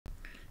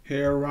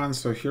Hey everyone,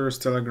 so here's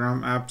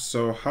Telegram app.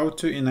 So how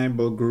to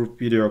enable group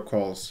video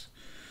calls.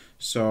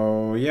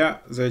 So yeah,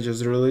 they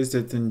just released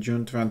it in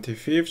June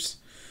 25th.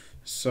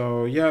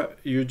 So yeah,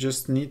 you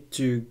just need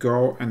to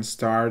go and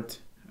start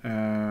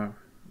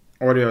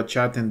audio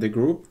chat in the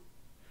group.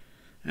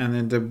 And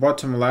in the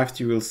bottom left,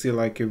 you will see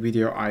like a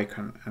video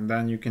icon. And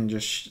then you can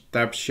just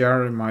tap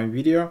share my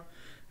video.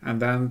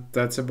 And then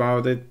that's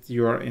about it.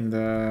 You are in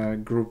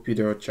the group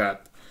video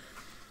chat.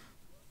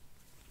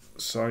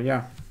 So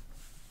yeah.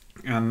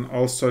 And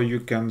also you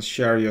can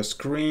share your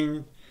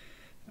screen.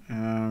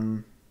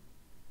 You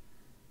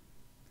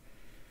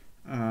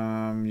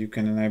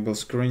can enable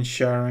screen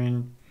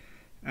sharing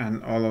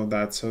and all of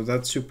that. So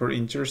that's super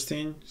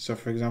interesting. So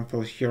for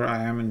example, here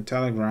I am in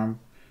Telegram.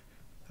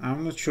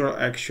 I'm not sure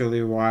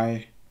actually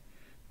why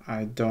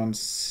I don't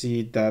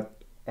see that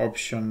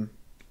option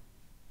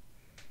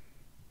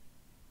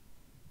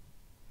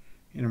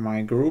in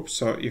my group.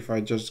 So if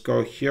I just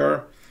go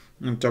here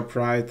on top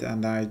right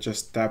and I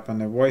just tap on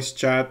the voice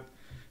chat,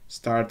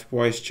 start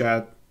voice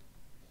chat,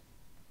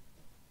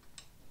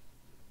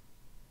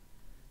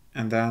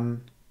 and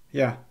then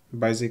yeah,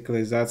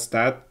 basically that's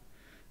that,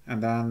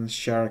 and then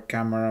share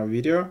camera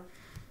video.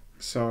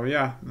 So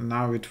yeah,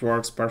 now it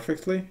works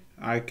perfectly.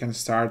 I can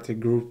start a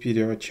group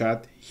video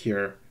chat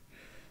here.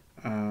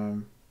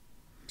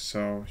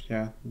 So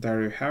yeah,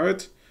 there you have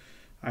it.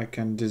 I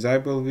can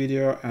disable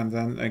video, and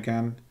then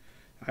again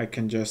I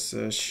can just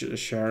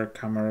share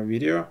camera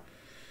video.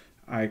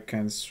 I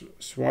can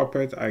swap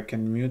it, I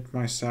can mute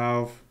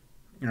myself,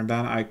 and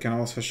then I can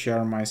also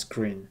share my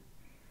screen.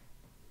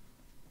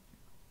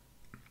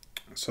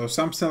 So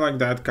something like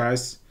that,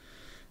 guys.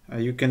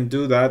 You can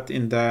do that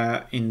in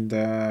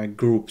the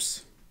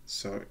groups.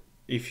 So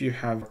if you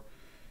have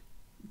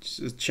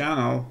a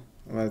channel,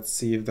 let's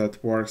see if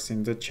that works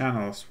in the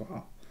channel as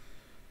well.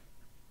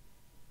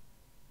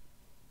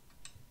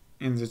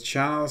 In the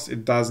channels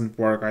it doesn't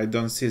work. I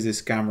don't see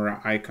this camera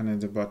icon in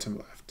the bottom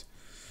left.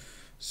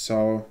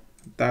 So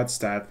that's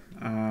that.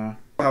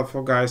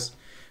 Helpful, guys.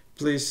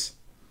 Please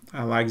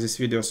like this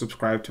video,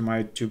 subscribe to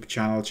my YouTube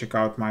channel, check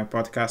out my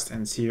podcast,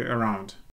 and see you around.